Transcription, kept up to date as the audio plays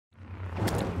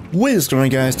What is going on,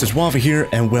 guys? TheWaffle here,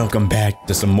 and welcome back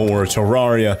to some more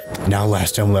Terraria. Now,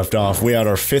 last time we left off, we had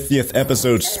our 50th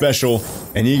episode special,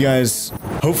 and you guys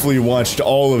hopefully watched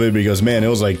all of it because, man, it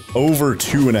was like over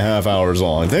 2.5 hours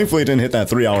long. Thankfully, it didn't hit that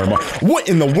 3-hour mark. What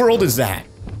in the world is that?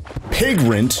 Pig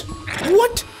rent?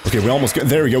 What? Okay, we almost got,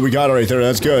 there we go, we got it right there,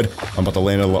 that's good. I'm about to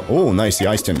land a oh, nice, the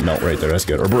ice didn't melt right there, that's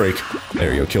good, or break.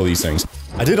 There you go, kill these things.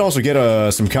 I did also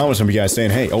get some comments from you guys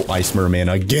saying, hey, oh, Ice Merman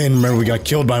again, remember we got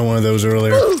killed by one of those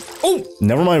earlier. Oh,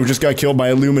 never mind, we just got killed by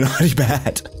Illuminati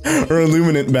Bat, or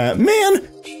Illuminant Bat. Man,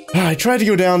 I tried to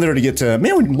go down there to get to,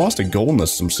 man, we lost a gold and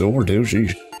some silver, dude,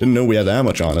 sheesh. Didn't know we had that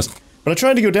much on us. But I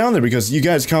tried to go down there because you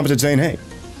guys commented saying, hey,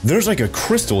 there's like a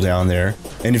crystal down there,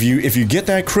 and if you get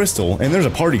that crystal, and there's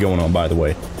a party going on, by the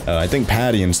way. I think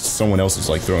Patty and someone else is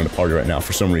like throwing a party right now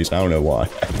for some reason. I don't know why.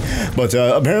 But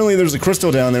apparently there's a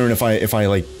crystal down there, and if I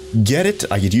like get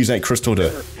it, I could use that crystal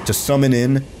to summon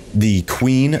in the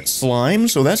queen slime.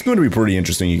 So that's going to be pretty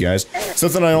interesting, you guys.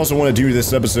 Something I also want to do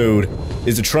this episode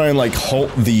is to try and like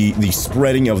halt the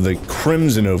spreading of the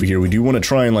crimson over here. We do want to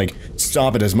try and like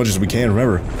stop it as much as we can.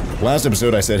 Remember, last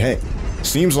episode I said, hey,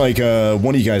 seems like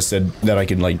one of you guys said that I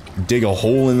could like dig a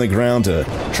hole in the ground to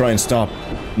try and stop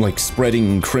like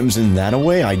spreading crimson that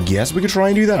away. I guess we could try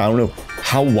and do that. I don't know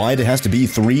how wide it has to be,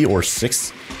 3 or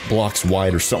 6 blocks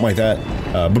wide or something like that.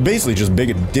 But basically just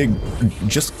dig a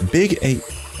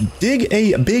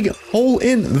big hole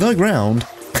in the ground.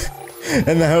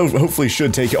 And that hopefully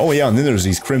should take it. Oh yeah, and then there's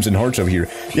these crimson hearts over here.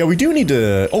 Yeah, we do need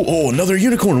to, oh, another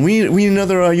unicorn. We need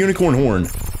another unicorn horn.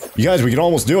 You guys, we can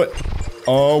almost do it.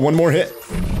 Oh, one more hit.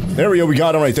 There we go, we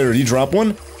got him right there. Did he drop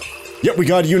one? Yep, we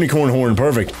got a unicorn horn,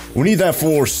 perfect. We need that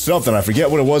for something, I forget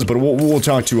what it was, but we'll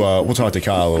talk to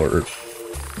Kyle or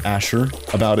Asher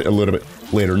about it a little bit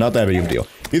later. Not that big of a deal.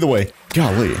 Either way,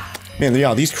 golly. Man,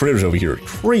 yeah, these critters over here are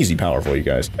crazy powerful, you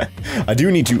guys. I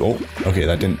do need to, oh, okay,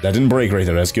 that didn't break right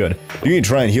there, that's good. You need to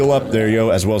try and heal up, there you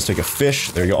go, as well as take a fish,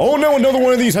 there you go. Oh no, another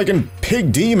one of these heckin'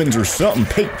 pig demons or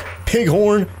something. Pig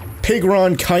horn,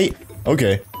 pigron kite,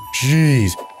 okay.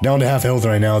 Jeez, down to half health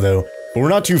right now, though. But we're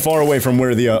not too far away from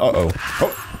where the, oh,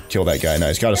 kill that guy,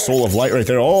 nice. Got a soul of light right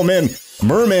there. Oh, man,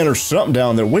 merman or something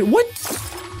down there. Wait, what?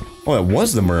 Oh, that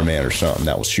was the merman or something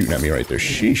that was shooting at me right there.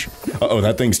 Sheesh. Uh-oh,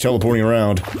 that thing's teleporting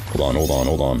around. Hold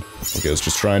on. Okay, let's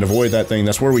just try and avoid that thing.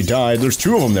 That's where we died. There's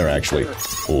 2 of them there, actually.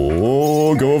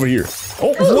 Oh, go over here.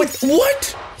 Oh,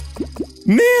 what?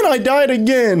 Man, I died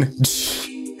again.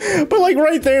 But like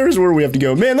right there is where we have to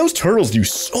go. Man, those turtles do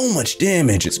so much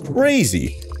damage. It's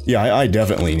crazy. Yeah, I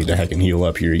definitely need to heckin' heal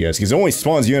up here, you guys, because it only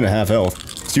spawns you in at half health.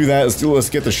 Let's do that. Let's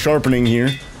get the sharpening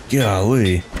here.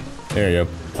 Golly. There you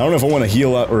go. I don't know if I want to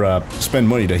heal up or spend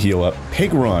money to heal up.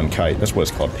 Pigron kite. That's what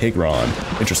it's called. Pigron.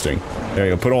 Interesting. There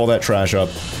you go. Put all that trash up.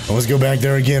 Well, let's go back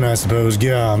there again, I suppose.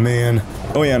 Yeah, man.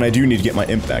 Oh yeah, and I do need to get my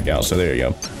imp back out, so there you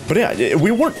go. But yeah, we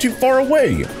weren't too far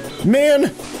away. Man,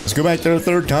 let's go back there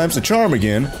 3rd time's the charm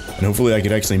again, and hopefully I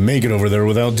could actually make it over there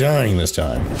without dying this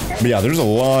time. But yeah, there's a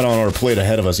lot on our plate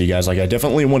ahead of us, you guys. Like, I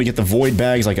definitely want to get the void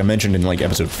bags, like I mentioned in, like,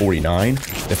 episode 49.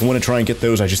 If I want to try and get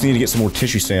those, I just need to get some more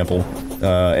tissue sample.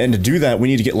 And to do that, we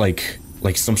need to get, like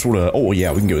some sort of, oh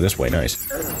yeah, we can go this way, nice.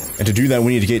 And to do that,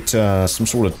 we need to get, some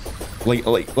sort of,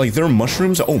 like there are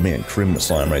mushrooms. Oh man, crim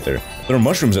slime right there. There are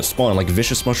mushrooms that spawn, like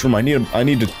vicious mushroom. I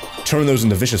need to turn those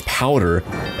into vicious powder,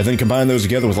 and then combine those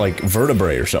together with like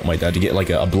vertebrae or something like that to get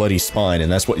like a bloody spine,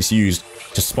 and that's what is used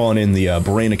to spawn in the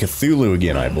brain of Cthulhu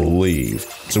again, I believe.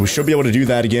 So we should be able to do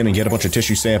that again and get a bunch of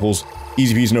tissue samples.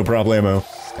 Easy peasy, no problemo.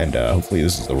 And hopefully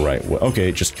this is the right way. Okay,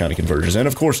 it just kind of converges. And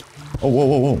of course, oh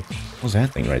whoa. What was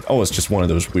that thing right? Oh, it's just one of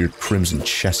those weird crimson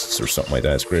chests or something like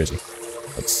that. It's crazy.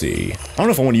 Let's see. I don't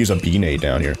know if I want to use a bee nade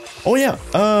down here. Oh yeah,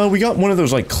 we got one of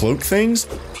those like cloak things.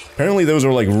 Apparently those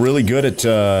are like really good at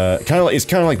it's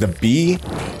kind of like the bee,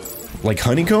 like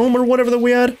honeycomb or whatever that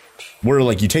we had, where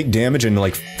like you take damage and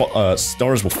like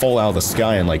stars will fall out of the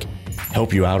sky and like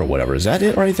help you out or whatever. Is that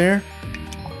it right there?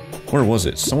 Where was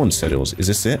it? Someone said it was. Is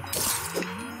this it?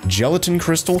 Gelatin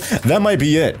crystal? That might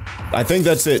be it. I think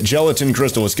that's it. Gelatin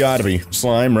crystal. It's gotta be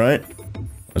slime, right?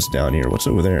 What's down here? What's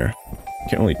over there?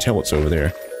 Can't really tell what's over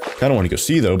there. Kinda want to go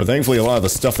see though, but thankfully a lot of the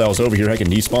stuff that was over here I can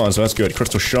despawn, so that's good.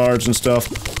 Crystal shards and stuff.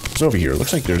 What's over here?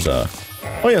 Looks like there's oh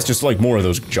yeah, it's just like more of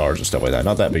those jars and stuff like that.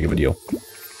 Not that big of a deal.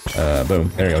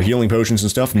 Boom. There you go. Healing potions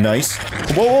and stuff. Nice.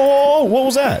 Whoa, what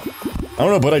was that? I don't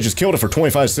know, but I just killed it for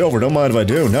 25 silver. Don't mind if I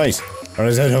do. Nice.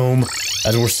 Alright, head home.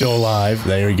 As we're still alive.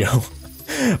 There you go.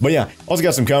 But yeah, also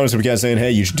got some comments from you guys saying,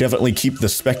 hey, you should definitely keep the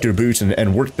Spectre boots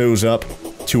and work those up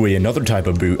to another type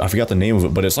of boot. I forgot the name of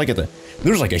it, but it's like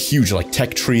there's like a huge like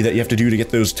tech tree that you have to do to get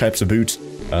those types of boots.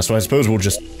 So I suppose we'll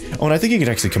just, oh, and I think you could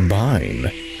actually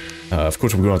combine Of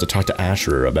course, we're going to have to talk to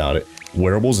Asher about it.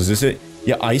 Wearables, is this it?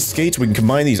 Yeah, ice skates. We can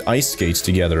combine these ice skates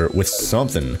together with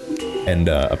something. And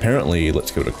apparently,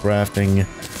 let's go to crafting.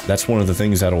 That's one of the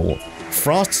things that'll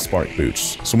frost spark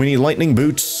boots. So we need lightning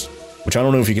boots, which I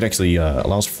don't know if you can actually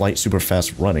allows flight, super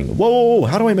fast running. Whoa,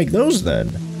 how do I make those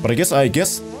then? But I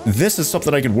guess this is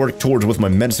something I could work towards with my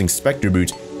menacing specter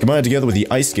boots, combined together with the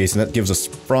ice skates, and that gives us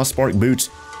frost spark boots.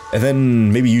 And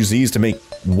then maybe use these to make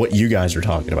what you guys are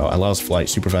talking about. Allows flight,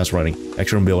 super fast running,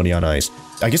 extra mobility on ice.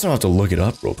 I guess I'll have to look it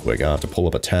up real quick. I'll have to pull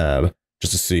up a tab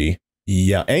just to see.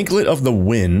 Yeah, anklet of the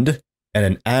wind and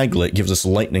an aglet gives us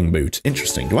lightning boot.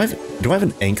 Interesting. Do I have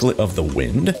an anklet of the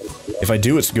wind? If I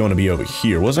do, it's going to be over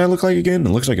here. What does that look like again? It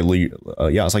looks like a leaf.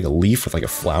 Yeah, it's like a leaf with like a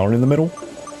flower in the middle.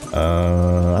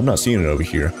 I'm not seeing it over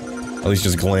here. At least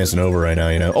just glancing over right now,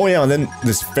 you know. Oh yeah, and then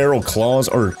this feral claws,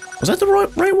 or was that the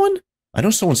right one? I know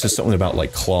someone said something about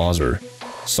like claws or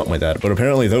something like that, but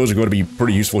apparently those are going to be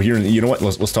pretty useful here. And you know what?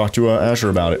 Let's talk to Asher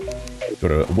about it. Go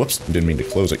to, whoops, didn't mean to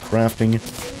close it. Crafting.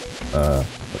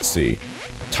 Let's see.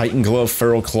 Titan glove,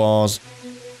 feral claws.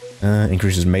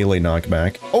 Increases melee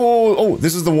knockback. Oh,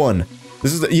 this is the one.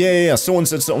 This is the, yeah. Someone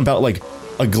said something about like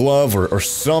a glove or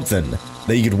something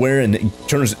that you could wear and it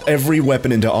turns every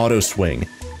weapon into auto swing.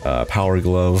 Power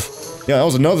glove. Yeah, that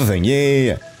was another thing.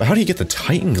 Yeah. But how do you get the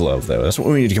Titan glove, though? That's what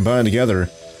we need to combine together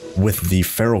with the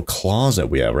feral claws that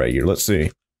we have right here. Let's see.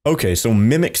 Okay, so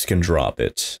mimics can drop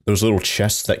it. Those little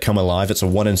chests that come alive, it's a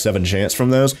 1 in 7 chance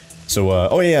from those. So,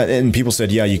 oh yeah, and people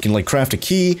said, yeah, you can, like, craft a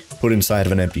key, put it inside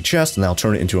of an empty chest, and that'll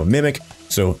turn it into a mimic.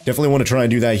 So, definitely want to try and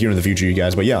do that here in the future, you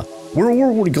guys. But yeah,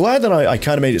 we're glad that I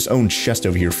kind of made its own chest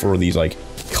over here for these, like,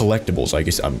 collectibles, I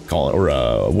guess I'm calling it,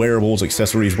 or wearables,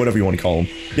 accessories, whatever you want to call them.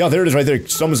 Yeah, there it is right there.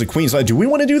 Summons the queen side. Do we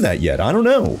want to do that yet? I don't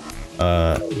know.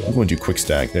 I'm going to do quick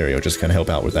stack. There you go. Just kind of help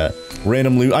out with that.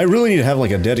 Random loot. I really need to have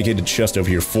like a dedicated chest over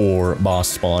here for boss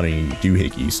spawning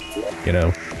doohickeys. You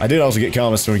know, I did also get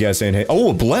comments from you guys saying, hey,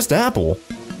 oh, a blessed apple.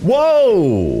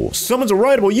 Whoa! Summons a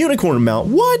rideable unicorn mount.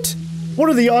 What? What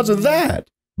are the odds of that?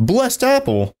 Blessed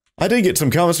apple. I did get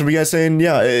some comments from you guys saying,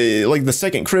 yeah, like the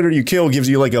second critter you kill gives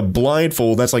you like a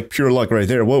blindfold. That's like pure luck right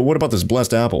there. What about this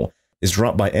blessed apple? Is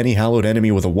dropped by any hallowed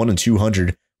enemy with a 1 in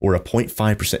 200 or a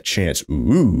 0.5% chance.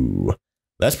 Ooh,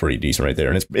 that's pretty decent right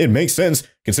there. And it makes sense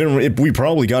considering we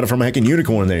probably got it from a heckin'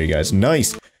 unicorn there, you guys.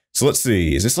 Nice. So let's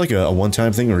see. Is this like a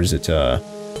one-time thing or is it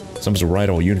some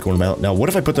rideable unicorn mount? Now, what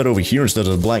if I put that over here instead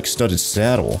of the black studded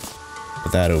saddle?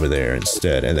 Put that over there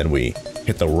instead, and then we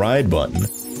hit the ride button.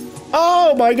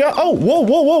 Oh my god! Oh,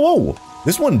 whoa!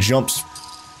 This one jumps.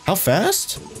 How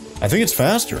fast? I think it's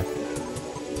faster.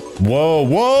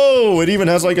 Whoa! It even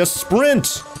has like a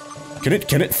sprint.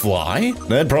 Can it fly?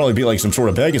 That'd probably be like some sort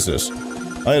of Pegasus.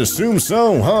 I'd assume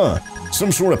so, huh?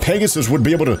 Some sort of Pegasus would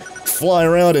be able to fly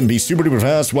around and be super duper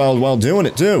fast while doing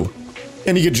it too.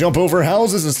 And he could jump over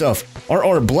houses and stuff.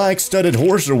 Our black studded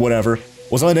horse or whatever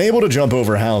was unable to jump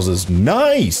over houses.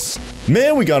 Nice!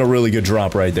 Man, we got a really good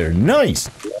drop right there. Nice!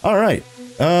 Alright.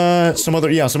 Some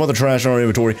other trash in our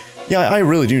inventory. Yeah, I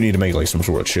really do need to make like some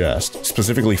sort of chest.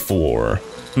 Specifically for...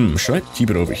 should I keep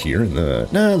it over here? Nah,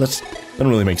 that doesn't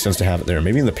really make sense to have it there.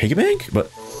 Maybe in the piggy bank? But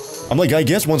I'm like, I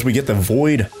guess once we get the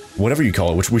void, whatever you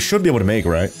call it, which we should be able to make,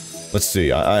 right? Let's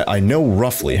see. I know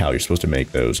roughly how you're supposed to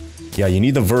make those. Yeah, you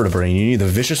need the vertebrae, you need the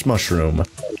vicious mushroom,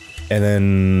 and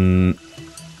then...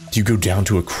 Do you go down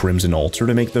to a crimson altar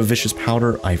to make the vicious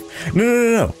powder?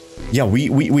 No. Yeah,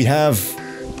 we have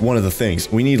one of the things.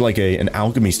 We need like an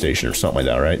alchemy station or something like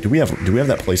that, right? Do we have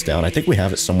that placed down? I think we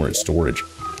have it somewhere in storage.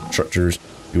 Structures,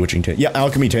 bewitching table. Yeah,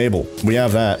 alchemy table. We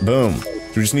have that. Boom.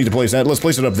 So we just need to place that. Let's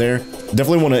place it up there.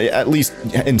 Definitely want to at least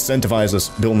incentivize us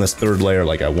building this third layer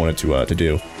like I wanted to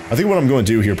do. I think what I'm going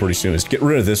to do here pretty soon is get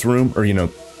rid of this room, or you know,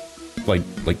 like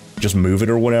just move it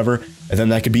or whatever, and then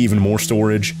that could be even more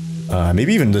storage.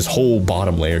 Maybe even this whole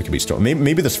bottom layer could be stored.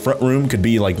 Maybe this front room could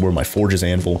be like where my forge's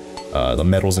anvil, the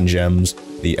metals and gems,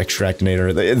 the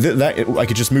extractinator. That I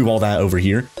could just move all that over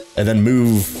here, and then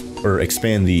move or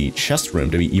expand the chest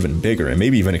room to be even bigger, and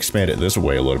maybe even expand it this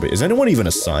way a little bit. Is anyone even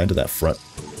assigned to that front?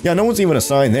 Yeah, no one's even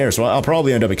assigned there, so I'll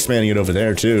probably end up expanding it over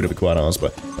there too, to be quite honest.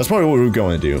 But that's probably what we're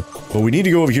going to do. But we need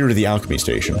to go over here to the alchemy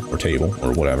station or table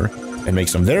or whatever, and make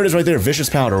some. There it is, right there. Vicious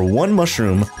powder. One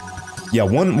mushroom. Yeah,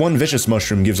 one vicious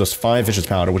mushroom gives us 5 vicious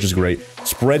powder, which is great.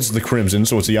 Spreads the crimson,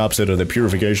 so it's the opposite of the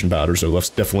purification powder, so that's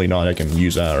definitely not, I can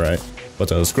use that, right? But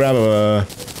let's grab a...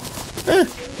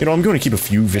 you know, I'm going to keep a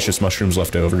few vicious mushrooms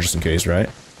left over, just in case, right?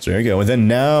 So there you go. And then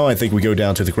now, I think we go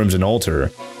down to the crimson altar,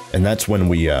 and that's when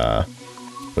we,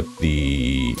 put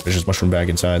the vicious mushroom back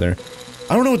inside there.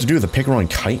 I don't know what to do with the Picaron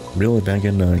kite, really, back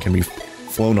in, can be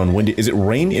flown on windy... Is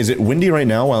it windy right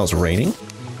now while it's raining?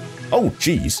 Oh,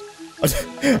 jeez.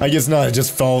 I guess not, it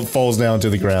just falls down to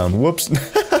the ground. Whoops.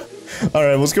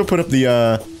 Alright, let's go put up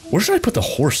the, where should I put the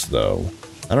horse, though?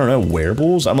 I don't know,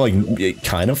 wearables? I'm like, it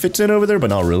kind of fits in over there, but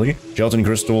not really. Gelatin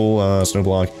crystal, snow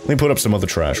block. Let me put up some other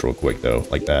trash real quick, though,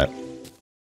 like that.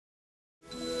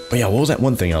 But yeah, what was that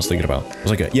one thing I was thinking about? It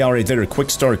was like yeah, right there, a quick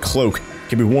star cloak.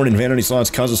 Can be worn in vanity slots,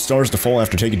 causes stars to fall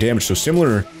after taking damage. So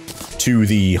similar to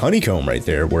the honeycomb right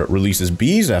there, where it releases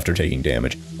bees after taking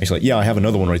damage. Actually, yeah, I have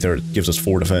another one right there that gives us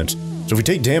 4 defense. So if we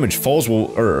take damage, stars will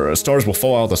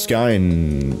fall out of the sky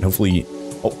and hopefully,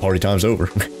 oh, party time's over.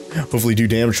 Hopefully do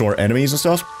damage to our enemies and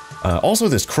stuff. Also,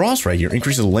 this cross right here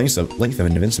increases the length of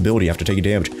invincibility after taking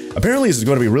damage. Apparently, this is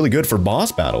going to be really good for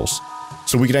boss battles.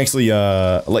 So we can actually,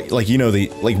 like you know,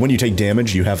 like when you take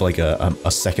damage, you have like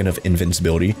a second of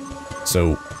invincibility.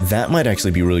 So that might actually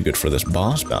be really good for this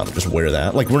boss battle. Just wear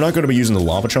that. Like, we're not going to be using the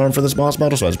lava charm for this boss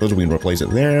battle, so I suppose we can replace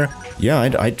it there. Yeah,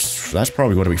 that's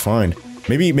probably going to be fine.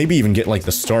 Maybe even get like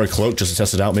the star cloak just to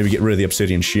test it out. Maybe get rid of the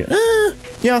obsidian shield.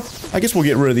 Yeah, I guess we'll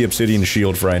get rid of the obsidian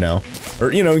shield for right now.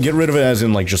 Or, you know, get rid of it as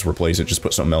in like just replace it. Just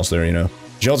put something else there, you know.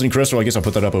 Gelatin crystal, I guess I'll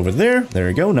put that up over there. There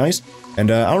we go, nice.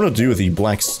 And I don't know what to do with the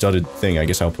black studded thing. I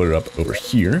guess I'll put it up over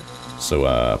here. So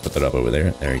put that up over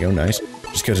there. There you go, nice.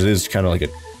 Just because it is kind of like a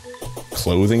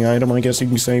clothing item, I guess you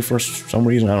can say, for some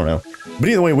reason. I don't know. But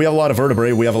either way, we have a lot of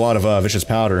vertebrae. We have a lot of vicious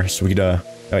powder. So we could, oh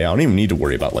yeah, I don't even need to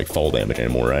worry about like fall damage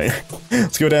anymore, right?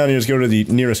 Let's go down here. Let's go to the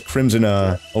nearest crimson,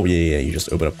 oh yeah, you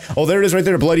just open up. Oh, there it is right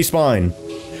there, bloody spine.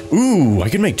 Ooh, I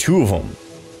could make 2 of them.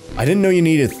 I didn't know you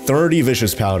needed 30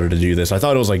 vicious powder to do this. I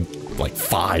thought it was like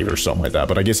 5 or something like that.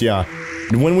 But I guess, yeah,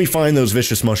 when we find those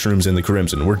vicious mushrooms in the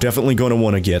crimson, we're definitely going to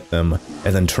want to get them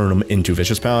and then turn them into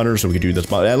vicious powder so we could do this.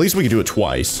 But at least we could do it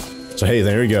twice. So hey,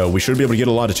 there you go. We should be able to get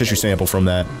a lot of tissue sample from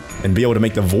that and be able to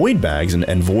make the void bags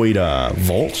and void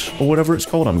vault or whatever it's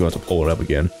called. I'm going to have to pull it up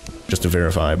again just to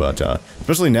verify. But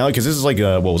especially now, because this is like,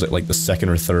 what was it, like the 2nd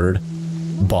or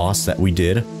 3rd boss that we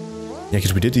did. Yeah,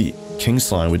 because we did the King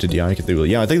Slime, we did the Eye of Cthulhu.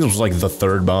 Yeah, I think this was like the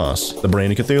 3rd boss, the Brain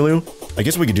of Cthulhu. I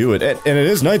guess we could do it, and it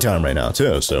is nighttime right now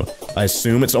too, so I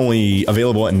assume it's only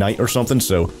available at night or something,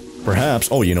 so perhaps,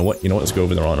 oh, you know what, let's go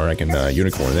over there on our heckin'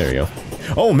 unicorn, there you go.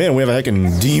 Oh man, we have a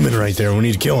heckin' demon right there, we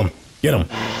need to kill him. Get him.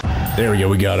 There we go,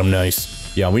 we got him,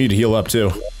 nice. Yeah, we need to heal up too.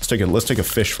 Let's take a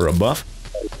fish for a buff,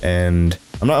 and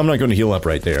I'm not going to heal up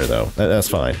right there though, that's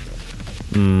fine.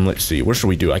 Let's see, what should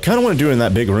we do? I kind of want to do it in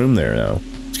that big room there now.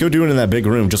 Let's go do it in that big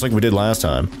room, just like we did last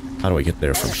time. How do I get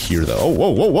there from here, though? Oh,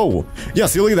 whoa, whoa, whoa! Yeah,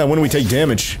 see, look at that, when we take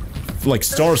damage, like,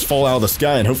 stars fall out of the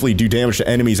sky and hopefully do damage to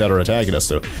enemies that are attacking us,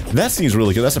 so that seems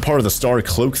really good. That's a part of the star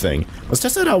cloak thing. Let's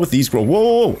test that out with these. Whoa,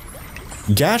 whoa, whoa!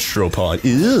 Gastropod,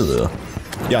 ew.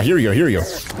 Yeah, here we go, here we go.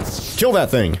 Kill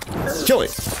that thing. Kill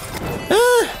it.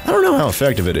 I don't know how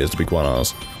effective it is, to be quite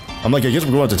honest. I'm like, I guess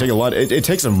we're going to have to take a lot. It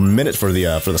takes a minute for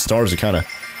the stars to kind of...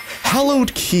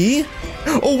 Hallowed key?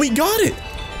 Oh, we got it!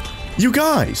 You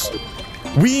guys!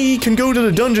 We can go to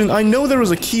the dungeon. I know there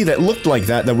was a key that looked like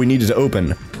that we needed to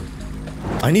open.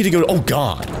 I need to go to... Oh,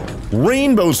 God.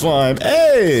 Rainbow slime.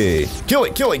 Hey! Kill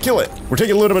it, kill it, kill it. We're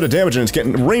taking a little bit of damage and it's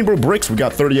getting... Rainbow bricks. We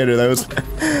got 38 of those.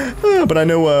 But I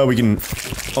know we can...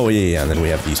 Oh, yeah, and then we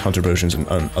have these hunter potions and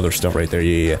other stuff right there.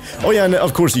 Yeah. Oh, yeah, and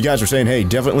of course you guys were saying, hey,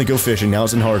 definitely go fishing. Now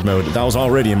it's in hard mode. That was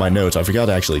already in my notes. I forgot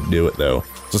to actually do it, though. So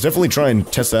let's definitely try and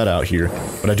test that out here.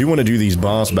 But I do want to do these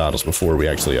boss battles before we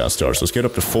actually start. So let's get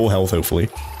up to full health, hopefully.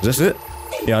 Is this it?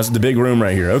 Yeah, this is the big room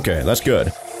right here. Okay, that's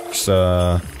good.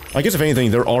 So, I guess if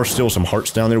anything, there are still some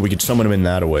hearts down there. We could summon them in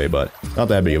that way, but not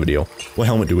that big of a deal. What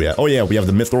helmet do we have? Oh, yeah, we have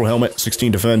the mithril helmet,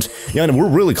 16 defense. Yeah, and we're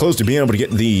really close to being able to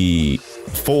get the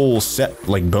full set,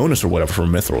 like, bonus or whatever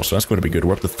from mithril, so that's going to be good.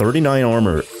 We're up to 39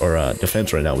 armor, or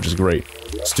defense right now, which is great.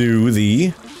 Let's do the...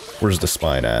 Where's the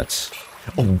spine at?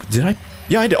 Oh, did I...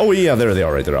 Yeah, I did. Oh, yeah, there they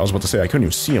are right there. I was about to say, I couldn't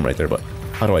even see them right there, but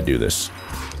how do I do this?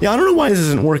 Yeah, I don't know why this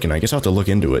isn't working. I guess I'll have to look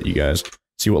into it, you guys.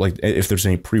 See what, like, if there's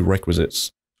any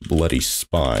prerequisites. Bloody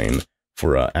spine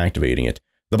for activating it.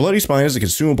 The bloody spine is a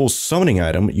consumable summoning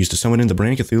item used to summon in the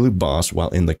Brain of Cthulhu boss while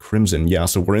in the Crimson. Yeah,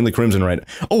 so we're in the Crimson right...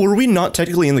 Oh, are we not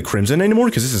technically in the Crimson anymore?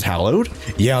 Because this is hallowed?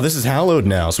 Yeah, this is hallowed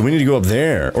now, so we need to go up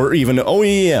there. Or even... Oh,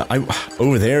 yeah,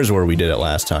 over there's where we did it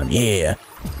last time. Yeah.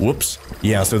 Whoops.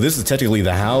 Yeah, so this is technically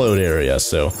the hallowed area,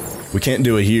 so we can't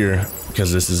do it here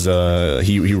because this is,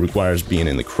 he requires being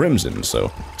in the Crimson,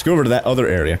 so let's go over to that other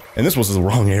area. And this was the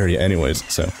wrong area anyways,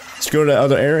 so let's go to that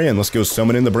other area and let's go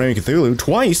summon in the Brain of Cthulhu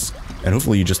twice, and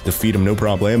hopefully you just defeat him no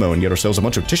problemo and get ourselves a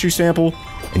bunch of tissue sample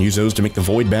and use those to make the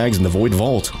void bags and the void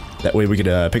vault. That way we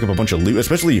could pick up a bunch of loot,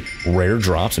 especially rare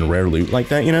drops and rare loot like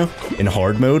that, you know, in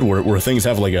hard mode where things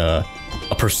have like a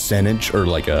percentage or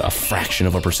like a fraction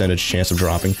of a percentage chance of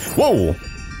dropping. Whoa!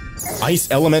 Ice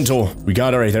elemental. We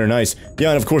got it right there, nice.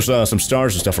 Yeah, and of course, some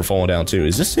stars and stuff are falling down too.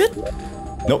 Is this it?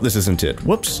 Nope, this isn't it.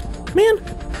 Whoops. Man.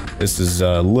 This is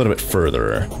a little bit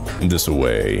further this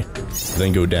way.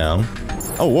 Then go down.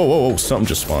 Oh, whoa, whoa, whoa. Something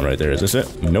just spawned right there. Is this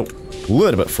it? Nope. A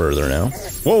little bit further now.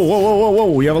 Whoa, whoa, whoa, whoa,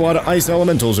 whoa. We have a lot of ice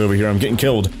elementals over here. I'm getting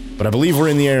killed. But I believe we're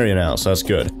in the area now, so that's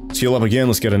good. Let's heal up again.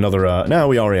 Let's get another, no,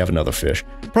 we already have another fish.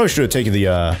 Probably should have taken the,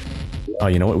 oh,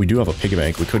 you know what? We do have a piggy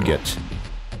bank. We could get,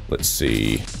 let's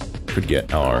see. Could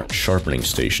get our sharpening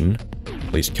station.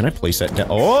 Please, can I place that down?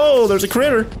 Oh, there's a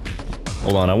critter!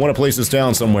 Hold on, I want to place this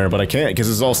down somewhere, but I can't because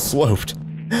it's all sloped.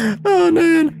 Oh,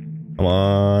 man. Come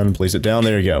on, place it down.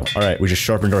 There you go. Alright, we just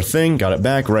sharpened our thing. Got it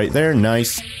back right there.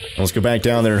 Nice. Now let's go back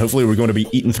down there, and hopefully we're going to be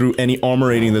eating through any armor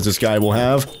rating that this guy will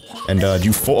have. And,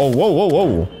 do full- oh, whoa, whoa,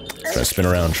 whoa. Try to spin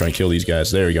around, try and kill these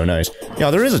guys. There you go, nice. Yeah,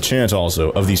 there is a chance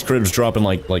also of these cribs dropping,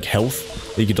 like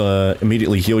health that you could,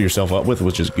 immediately heal yourself up with,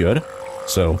 which is good.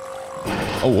 So...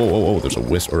 oh, whoa, whoa, whoa, there's a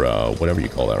wisp, or, whatever you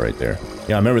call that right there.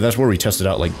 Yeah, I remember that's where we tested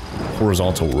out, like,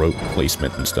 horizontal rope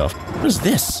placement and stuff. What is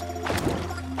this?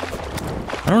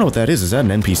 I don't know what that is. Is that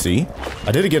an NPC?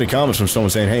 I did get a comment from someone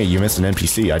saying, hey, you missed an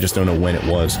NPC. I just don't know when it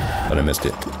was, but I missed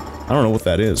it. I don't know what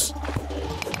that is.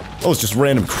 Oh, it's just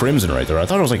random crimson right there. I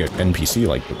thought it was like an NPC,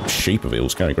 like, the shape of it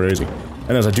was kind of crazy.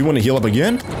 And as I do want to heal up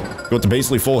again, go to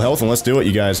basically full health, and let's do it,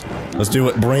 you guys. Let's do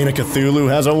it. Brain of Cthulhu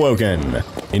has awoken.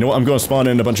 You know what? I'm going to spawn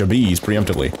in a bunch of bees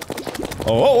preemptively.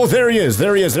 Oh, there he is.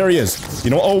 There he is. There he is.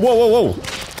 You know, oh, whoa, whoa, whoa.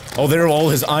 Oh, there are all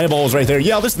his eyeballs right there.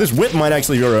 Yeah, this whip might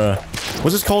actually, or,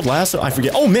 what's this called? Lasso? I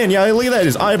forget. Oh, man, yeah, look at that.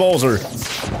 His eyeballs are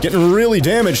getting really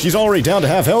damaged. He's already down to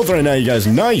half health right now, you guys.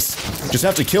 Nice. Just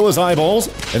have to kill his eyeballs,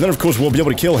 and then, of course, we'll be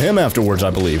able to kill him afterwards, I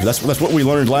believe. That's what we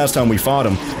learned last time we fought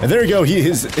him. And there you go.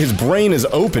 His brain is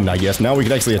opened, I guess. Now we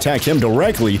can actually attack him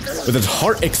directly with his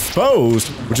heart exposed,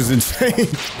 which is insane.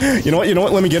 You know what? You know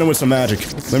what? Let me get him with some magic.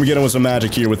 Let me get him with some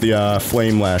magic here with the,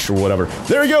 flame lash or whatever.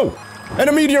 There you go. And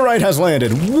a meteorite has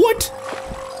landed. What?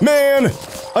 Man,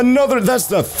 that's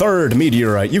the third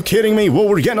meteorite. You kidding me? Well,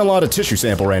 we're getting a lot of tissue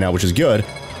sample right now, which is good.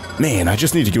 Man, I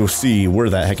just need to go see where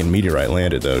that heckin' meteorite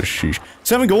landed, though. Sheesh.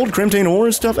 7 gold, crimtane ore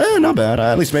and stuff? Not bad.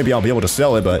 At least maybe I'll be able to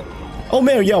sell it, but... oh,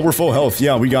 man, yeah, we're full health.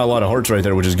 Yeah, we got a lot of hearts right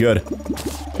there, which is good.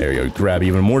 There you go. Grab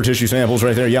even more tissue samples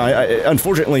right there. Yeah,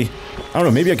 unfortunately... I don't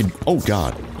know, maybe I could... oh,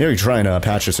 God. Maybe I could try and,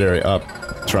 patch this area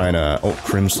up. Try and, oh,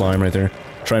 crim slime right there.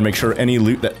 Try and make sure any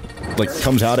loot that, like,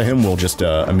 comes out of him will just,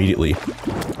 immediately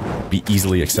be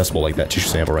easily accessible, like that tissue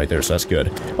sample right there, so that's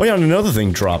good. Oh, yeah, and another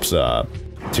thing drops,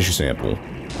 tissue sample.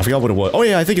 I forgot what it was. Oh,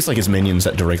 yeah, I think it's like his minions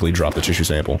that directly drop the tissue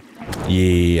sample.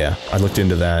 Yeah, I looked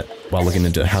into that while looking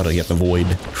into how to get the void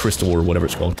crystal or whatever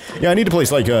it's called. Yeah, I need to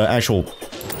place, like, actual,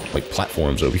 like,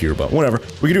 platforms over here, but whatever.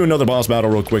 We can do another boss battle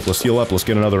real quick. Let's heal up. Let's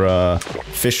get another,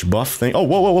 fish buff thing. Oh,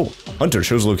 whoa, whoa, whoa. Hunter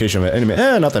shows the location of an enemy.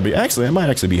 Not that big. Actually, it might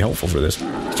actually be helpful for this.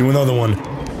 Let's do another one.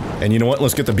 And you know what?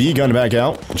 Let's get the bee gun back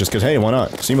out. Just because, hey, why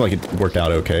not? Seemed like it worked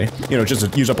out okay. You know,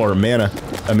 just to use up our mana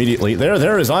immediately. There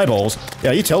are his eyeballs.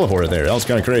 Yeah, he teleported there. That was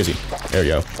kind of crazy. There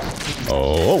you go.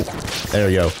 Oh,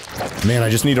 there you go. Man, I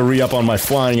just need to re-up on my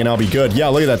flying and I'll be good. Yeah,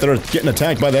 look at that. They're getting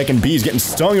attacked by the heckin' bees, getting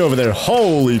stung over there.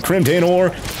 Holy crimtane ore.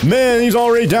 Man, he's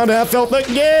already down to half health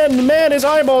again. Man, his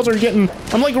eyeballs are getting...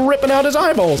 I'm like ripping out his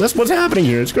eyeballs. That's what's happening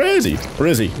here. It's crazy. Where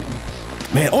is he?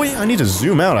 Man, oh yeah, I need to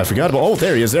zoom out. I forgot about... oh,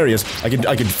 there he is, there he is. I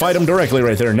could fight him directly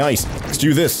right there. Nice. Let's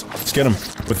do this. Let's get him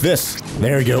with this.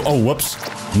 There you go. Oh, whoops.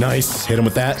 Nice. Hit him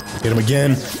with that. Hit him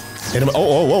again. Hit him... oh,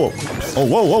 oh, whoa. Oh,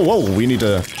 whoa, whoa, whoa. We need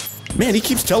to... man, he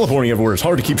keeps teleporting everywhere. It's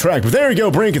hard to keep track. But there you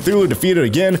go. Brain Cthulhu defeated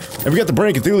again. And we got the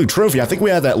Brain Cthulhu trophy. I think we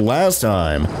had that last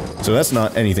time. So that's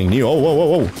not anything new. Oh, whoa,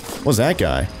 whoa, whoa. What's that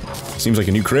guy? Seems like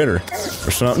a new critter.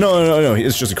 Or something. No.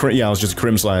 It's just a yeah, it was just a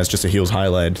crim slime. It's just a heals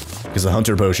highlight. Because the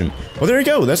hunter potion. Well, there you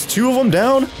go. That's 2 of them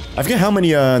down. I forget how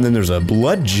many, and then there's a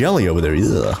blood jelly over there.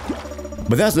 Ugh.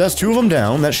 But that's 2 of them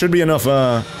down. That should be enough,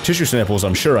 tissue samples,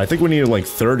 I'm sure. I think we needed like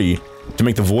 30 to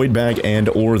make the void bag and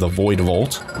or the void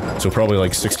vault. So probably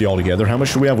like 60 altogether. How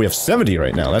much do we have? We have 70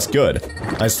 right now. That's good.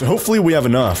 Hopefully we have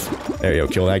enough. There you go.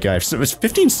 Kill that guy. It's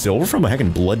 15 silver from a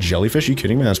heckin' blood jellyfish. Are you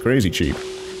kidding me? That's crazy cheap.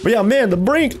 But yeah, man, the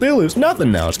Brain Cthulhu is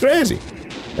nothing now. It's crazy.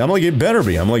 I'm like, it better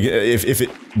be. I'm like, if it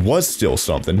was still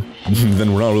something,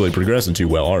 then we're not really progressing too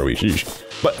well, are we? Sheesh.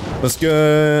 But let's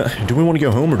go. Do we want to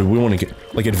go home or do we want to get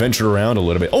like adventure around a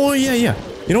little bit? Oh yeah.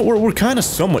 You know, we're kind of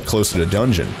somewhat close to the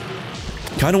dungeon.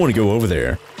 Kind of want to go over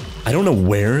there. I don't know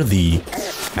where the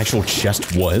actual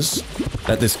chest was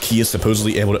that this key is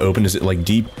supposedly able to open. Is it like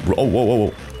deep? Oh,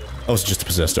 whoa. Oh, it's just a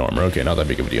possessed armor. Okay, not that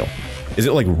big of a deal. Is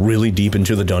it like really deep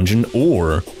into the dungeon,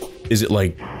 or is it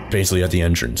like basically at the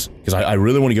entrance? Because I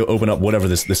really want to go open up whatever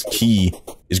this key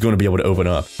is going to be able to open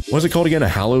up. What's it called again? A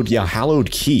hallowed? Yeah,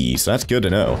 hallowed key. So that's good to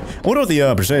know. I wonder what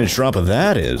the percentage drop of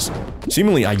that is.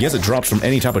 Seemingly, I guess it drops from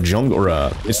any type of jungle,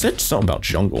 or it said something about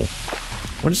jungle.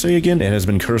 What did it say again? It has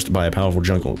been cursed by a powerful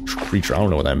jungle creature. I don't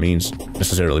know what that means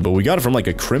necessarily, but we got it from like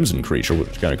a crimson creature, which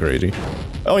is kind of crazy.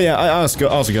 Oh yeah, I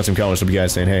also got some comments from you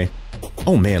guys saying, hey,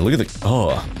 oh man, look at the,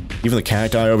 oh, even the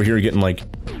cacti over here getting like,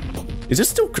 is this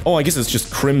still, oh, I guess it's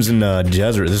just crimson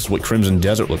desert. This is what crimson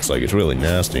desert looks like. It's really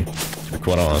nasty. To be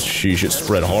quite honest, sheesh, it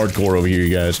spread hardcore over here,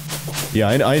 you guys. Yeah,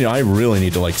 I really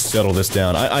need to like settle this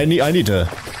down. I need to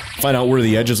find out where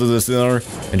the edges of this are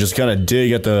and just kind of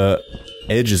dig at the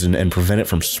edges and prevent it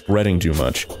from spreading too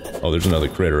much. Oh, there's another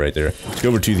critter right there. Let's go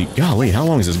over to the, golly, how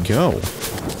long does this go?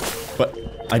 But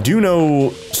I do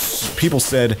know people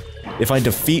said if I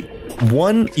defeat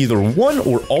either one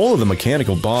or all of the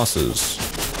mechanical bosses,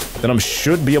 then I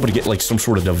should be able to get like some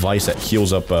sort of device that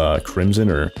heals up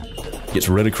Crimson or gets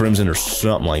rid of Crimson or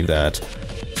something like that.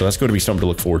 So that's going to be something to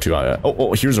look forward to.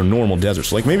 Oh, here's our normal desert.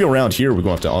 So like maybe around here we're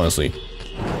going to have to honestly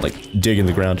like dig in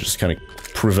the ground to just kind of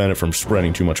prevent it from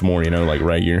spreading too much more, you know, like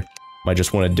right here. Might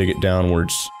just want to dig it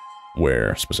downwards.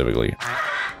 Where specifically?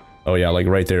 Oh yeah, like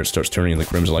right there it starts turning into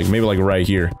Crimson. Like maybe like right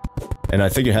here. And I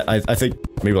think I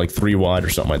think maybe like 3 wide or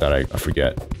something like that. I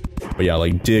forget. But yeah,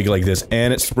 like dig like this,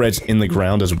 and it spreads in the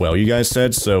ground as well, you guys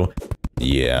said, so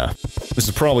yeah. This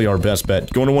is probably our best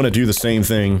bet. Going to want to do the same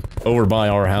thing over by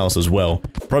our house as well.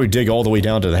 Probably dig all the way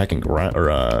down to the heckin' ground,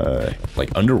 or like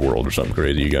underworld or something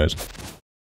crazy, you guys.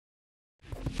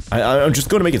 I'm just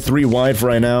going to make it 3 wide for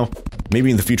right now. Maybe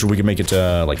in the future we can make it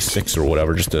like 6 or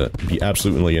whatever, just to be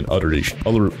absolutely and utterly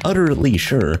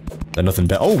sure that nothing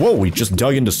bad. Oh, whoa, we just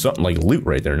dug into something like loot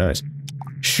right there, nice.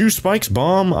 Shoe spikes,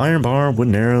 bomb, iron bar,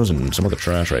 wooden arrows, and some other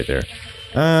trash right there.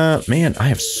 Man, I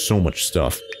have so much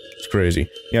stuff. It's crazy.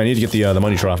 Yeah, I need to get the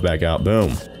money trough back out.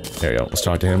 Boom. There you go. Let's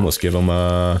talk to him. Let's give him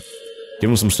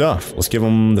some stuff. Let's give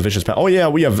him the vicious oh yeah,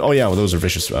 we have, oh yeah, well, those are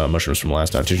vicious mushrooms from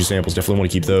last time. Tissue samples, definitely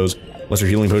want to keep those. Lesser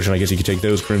healing potion, I guess you could take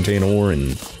those. Crimtane ore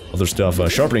and other stuff.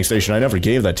 Sharpening station, I never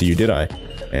gave that to you, did I?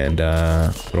 And,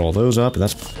 put all those up, and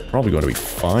that's probably going to be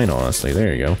fine, honestly.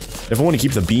 There you go. If I want to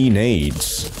keep the bee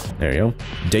nades. There you go.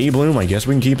 Day bloom, I guess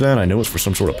we can keep that. I know it's for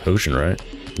some sort of potion, right?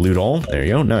 Loot all. There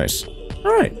you go. Nice.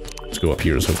 Alright. Let's go up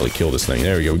here. Let's hopefully kill this thing.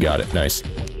 There we go. We got it. Nice.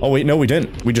 Oh, wait. No, we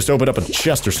didn't. We just opened up a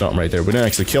chest or something right there. We didn't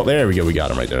actually kill. There we go. We got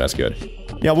him right there. That's good.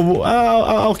 Yeah, well,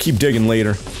 I'll keep digging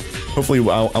later. Hopefully,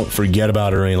 I won't forget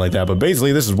about it or anything like that. But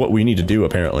basically, this is what we need to do,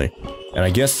 apparently. And I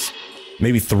guess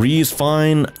maybe 3 is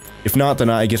fine. If not, then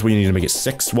I guess we need to make it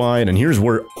 6 wide. And here's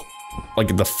where,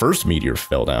 like, the first meteor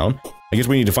fell down. I guess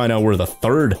we need to find out where the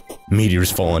 3rd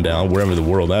meteor's falling down, wherever the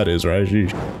world that is, right?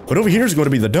 Jeez. But over here is going to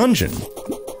be the dungeon.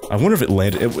 I wonder if it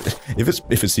landed,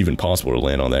 if it's even possible to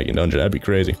land on that dungeon. That'd be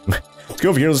crazy. Let's go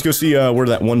over here. Let's go see where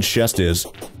that one chest is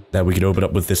that we could open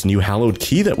up with this new hallowed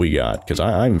key that we got. Because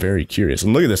I'm very curious.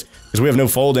 And look at this. Because we have no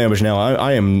fall damage now.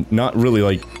 I am not really,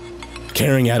 like,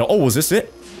 caring at all. Oh, was this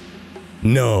it?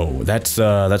 No, that's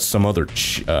some other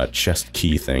chest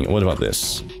key thing. What about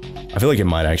this? I feel like it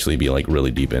might actually be, like,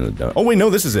 really deep in the... Oh, wait, no,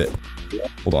 this is it.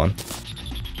 Hold on.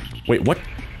 Wait, what?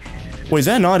 Wait, is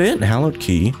that not it? Hallowed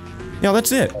key? Yeah,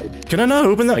 that's it. Can I not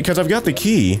open that? Because I've got the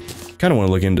key. Kind of want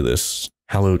to look into this.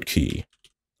 Hallowed key.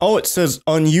 Oh, it says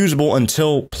unusable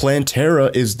until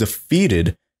Plantera is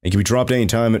defeated. It can be dropped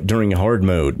anytime during hard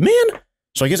mode. Man!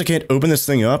 So I guess I can't open this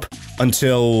thing up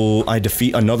until I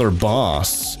defeat another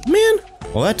boss. Man!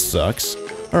 Well, that sucks.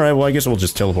 Alright, well, I guess we'll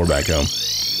just teleport back home.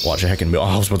 Watch a heckin'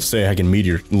 I was about to say a heckin'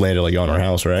 meteor landed, like, on our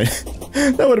house, right?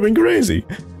 That would have been crazy.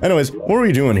 Anyways, what are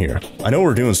we doing here? I know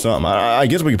we're doing something. I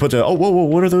guess we could put the... Oh, whoa,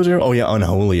 what are those arrows? Oh, yeah,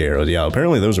 unholy arrows. Yeah,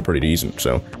 apparently those are pretty decent,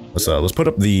 so... Let's put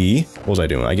up the... What was I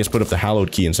doing? I guess put up the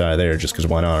hallowed key inside there, just because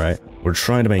why not, right? We're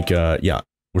trying to make, yeah.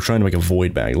 We're trying to make a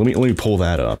void bag. Let me pull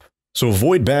that up. So a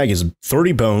void bag is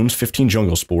 30 bones, 15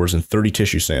 jungle spores, and 30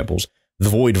 tissue samples. The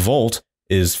void vault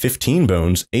is 15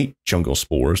 bones, 8 jungle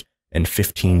spores, and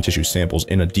 15 tissue samples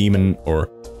in a demon or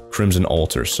crimson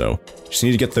altar. So just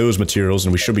need to get those materials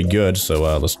and we should be good.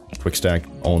 So let's quick stack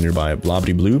all nearby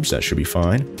blobbity bloobs. That should be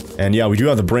fine. And yeah, we do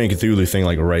have the Brain Cthulhu thing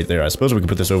like right there. I suppose we could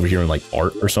put this over here in like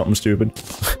art or something stupid.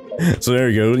 So there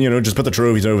you go. You know, just put the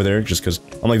trophies over there just because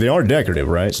I'm like, they are decorative,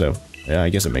 right? So yeah, I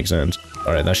guess it makes sense.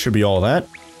 All right, that should be all that.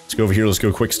 Let's go over here. Let's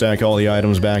go quick stack all the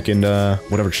items back in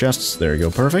whatever chests. There you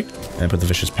go. Perfect. And put the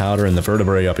vicious powder and the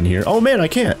vertebrae up in here. Oh man, I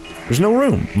can't. There's no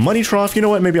room. Money trough. You know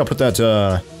what? Maybe I'll put that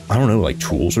I don't know, like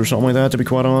tools or something like that, to be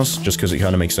quite honest, just because it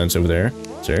kind of makes sense over there.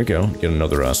 So there you go, get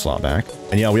another slot back.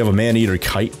 And yeah, we have a man-eater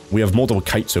kite. We have multiple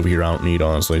kites over here I don't need,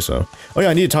 honestly, so. Oh yeah,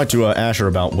 I need to talk to Asher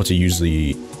about what to use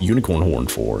the unicorn horn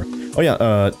for. Oh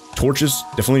yeah, torches,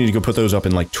 definitely need to go put those up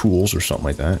in like tools or something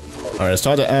like that. Alright, let's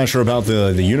talk to Asher about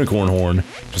the unicorn horn,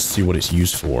 just to see what it's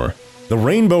used for. The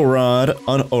rainbow rod,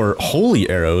 or holy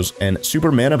arrows, and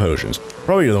super mana potions.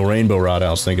 Probably the rainbow rod I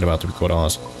was thinking about, to be quite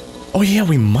honest. Oh yeah,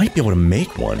 we might be able to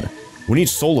make one. We need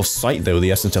Soul of Sight, though, the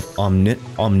essence of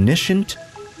omniscient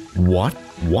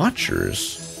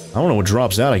watchers. I don't know what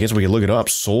drops that. I guess we can look it up.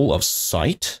 Soul of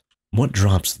Sight? What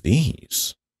drops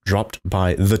these? Dropped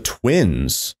by the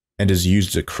twins, and is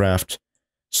used to craft...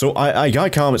 So I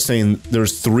got comments saying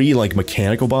there's 3, like,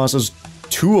 mechanical bosses,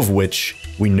 2 of which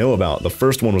we know about. The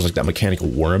first one was, like, that mechanical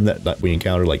worm that we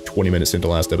encountered, like, 20 minutes into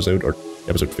last episode, or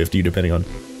episode 50, depending on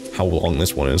how long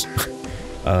this one is.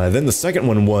 Then the second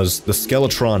one was the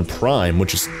Skeletron Prime,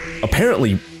 which is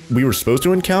apparently we were supposed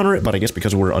to encounter it, but I guess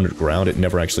because we're underground, it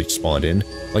never actually spawned in.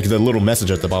 Like the little message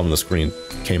at the bottom of the screen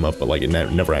came up, but like it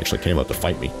never actually came up to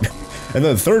fight me. And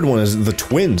then the third one is the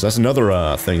twins. That's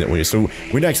another thing that we. So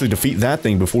we'd actually defeat that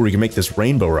thing before we can make this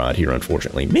rainbow rod here.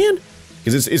 Unfortunately, man,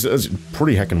 because it's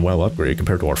pretty heckin' well upgraded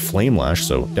compared to our flame lash.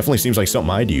 So definitely seems like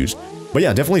something I'd use. But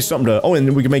yeah, definitely something to... Oh, and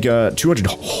then we can make 200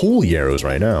 holy arrows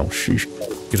right now. Sheesh.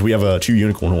 Because we have 2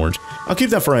 unicorn horns. I'll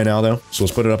keep that for right now, though. So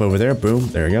let's put it up over there. Boom.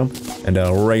 There you go. And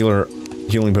regular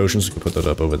healing potions. We can put those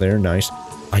up over there. Nice.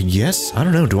 I guess... I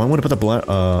don't know. Do I want to put the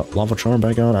lava charm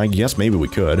back on? I guess maybe we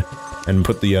could. And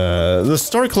put the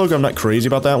star cloak. I'm not crazy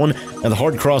about that one. And the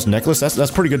hard cross necklace.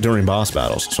 That's pretty good during boss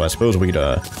battles. So I suppose we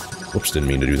could... Whoops, didn't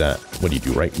mean to do that. What do you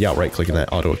do, right? Yeah, right-clicking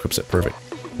that auto-equips it. Perfect.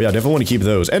 But yeah, definitely want to keep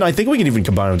those. And I think we can even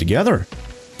combine them together.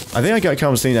 I think I got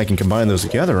comments saying I can combine those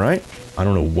together, right? I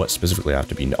don't know what specifically I have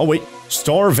to be. Oh, wait.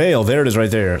 Star Veil. There it is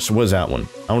right there. So what is that one?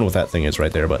 I don't know what that thing is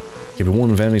right there, but... Give it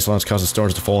 1 vanity slots, causes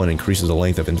stars to fall and increases the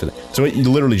length of infinite. So it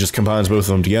literally just combines both of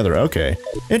them together. Okay.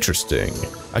 Interesting.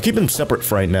 I keep them separate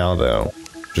for right now, though.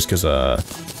 Just because, I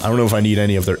don't know if I need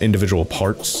any of their individual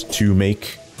parts to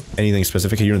make anything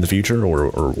specific here in the future,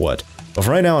 or what. But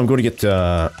for right now, I'm going to get,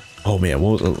 oh man,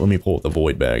 well, let me pull up the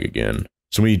void bag again.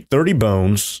 So we need 30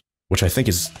 bones, which I think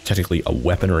is technically a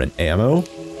weapon or an ammo.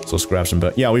 So let's grab some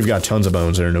bones. Yeah, we've got tons of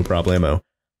bones there, no problemo.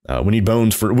 We need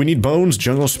bones,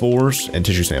 jungle spores, and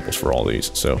tissue samples for all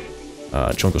these. So,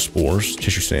 jungle spores,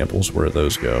 tissue samples, where do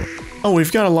those go? Oh,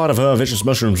 we've got a lot of vicious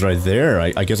mushrooms right there.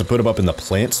 I guess I put them up in the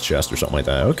plants chest or something like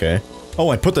that. Okay. Oh,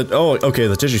 I put the, oh, okay,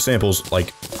 the tissue samples,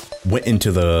 like, went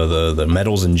into the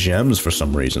metals and gems for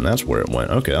some reason. That's where it went.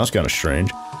 Okay, that's kind of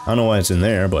strange. I don't know why it's in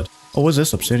there, but... Oh, what's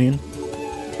this? Obsidian?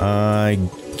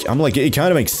 I'm like, it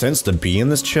kind of makes sense to be in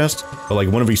this chest, but like,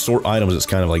 whenever you sort items, it's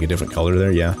kind of like a different color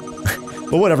there, yeah.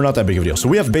 But whatever, not that big of a deal. So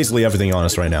we have basically everything on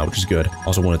us right now, which is good.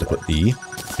 Also wanted to put the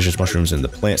vicious mushrooms in the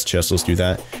plants chest, so let's do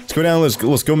that. Let's go down,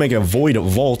 let's go make a void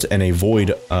vault and a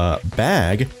void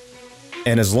bag.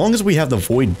 And as long as we have the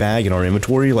void bag in our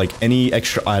inventory, like any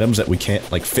extra items that we can't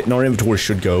like fit in our inventory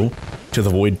should go to the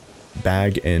void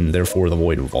bag and therefore the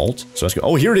void vault. So let's go.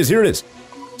 Oh, here it is, here it is.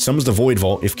 Summons the void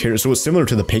vault if carried. So it's similar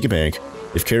to the piggy bank.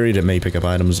 If carried, it may pick up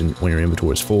items when your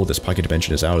inventory is full. This pocket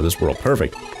dimension is out of this world.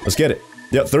 Perfect. Let's get it.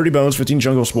 Yep, 30 bones, 15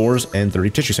 jungle spores, and 30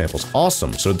 tissue samples.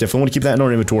 Awesome. So definitely want to keep that in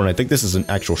our inventory. And I think this is an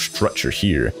actual structure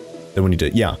here that we need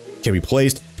to, yeah, can be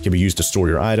placed, can be used to store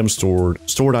your items.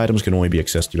 Stored items can only be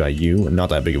accessed by you, and not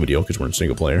that big of a deal because we're in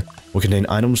single player. Will contain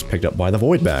items picked up by the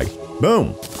void bag.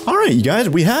 Boom. All right, you guys,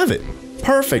 we have it.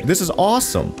 Perfect. This is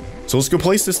awesome. So let's go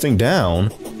place this thing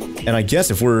down. And I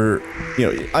guess if we're, you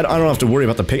know, I don't have to worry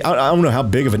about the pig. I don't know how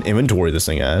big of an inventory this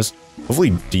thing has.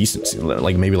 Hopefully decent,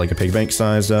 like maybe like a pig bank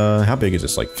size. How big is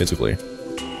this, like physically?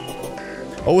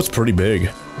 Oh, it's pretty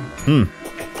big.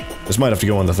 This might have to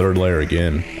go on the 3rd layer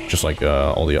again. Just like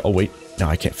all the, oh wait, no,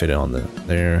 I can't fit it on the,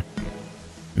 there.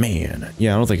 Man,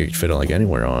 yeah, I don't think I could fit it like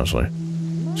anywhere, honestly.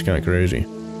 It's kind of crazy.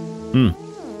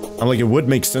 I'm like, it would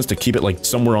make sense to keep it like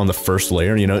somewhere on the 1st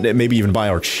layer, you know, maybe even by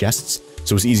our chests.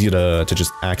 So it's easy to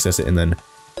just access it and then...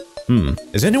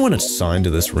 Is anyone assigned to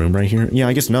this room right here? Yeah,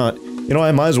 I guess not. You know,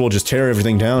 I might as well just tear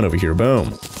everything down over here.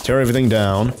 Boom. Tear everything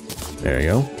down. There you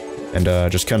go.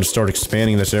 And just kind of start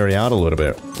expanding this area out a little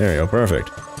bit. There you go. Perfect.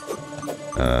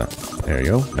 There you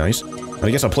go. Nice. And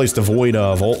I guess I'll place the void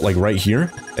vault like right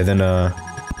here. And then,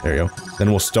 there you go. Then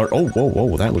we'll start... Oh, whoa,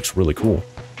 whoa. That looks really cool.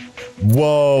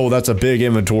 Whoa, that's a big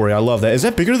inventory. I love that. Is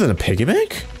that bigger than a piggy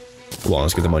bank? Hold on,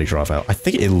 let's get the money trough out. I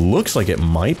think it looks like it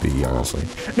might be, honestly.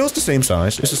 No, it's the same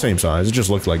size. It's the same size. It just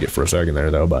looked like it for a second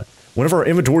there, though, but... Whenever our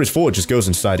inventory is full, it just goes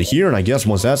inside of here, and I guess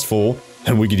once that's full,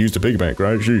 then we could use the piggy bank,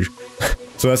 right? Sheesh.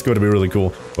 So that's going to be really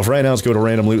cool. But for right now, let's go to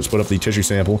random loot, split up the tissue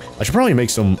sample. I should probably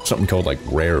make something called like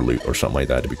rare loot or something like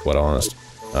that, to be quite honest.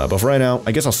 But for right now,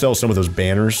 I guess I'll sell some of those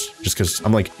banners, just because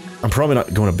I'm probably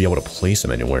not going to be able to place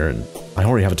them anywhere, and I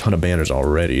already have a ton of banners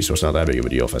already, so it's not that big of a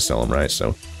deal if I sell them, right?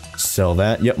 So, sell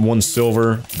that. Yep, 1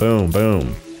 silver. Boom,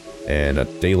 boom. And a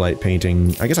daylight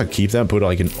painting. I guess I'll keep that, put it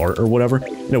like in art or whatever.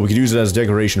 You know, we could use it as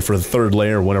decoration for the 3rd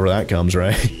layer whenever that comes,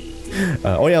 right?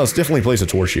 Oh yeah, let's definitely place a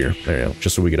torch here. There you go.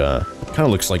 Just so we could, kind of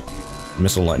looks like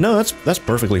missile light. No, that's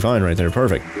perfectly fine right there.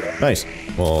 Perfect. Nice.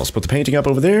 Well, let's put the painting up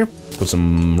over there. Put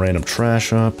some random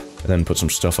trash up. And then put some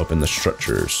stuff up in the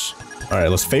structures. Alright,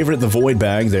 let's favorite the void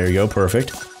bag. There you go.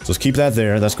 Perfect. So let's keep that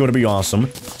there. That's going to be awesome.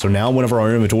 So now whenever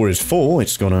our inventory is full,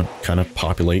 it's going to kind of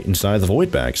populate inside the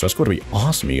void bag. So that's going to be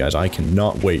awesome, you guys. I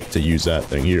cannot wait to use that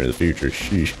thing here in the future.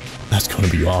 Sheesh. That's going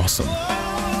to be awesome.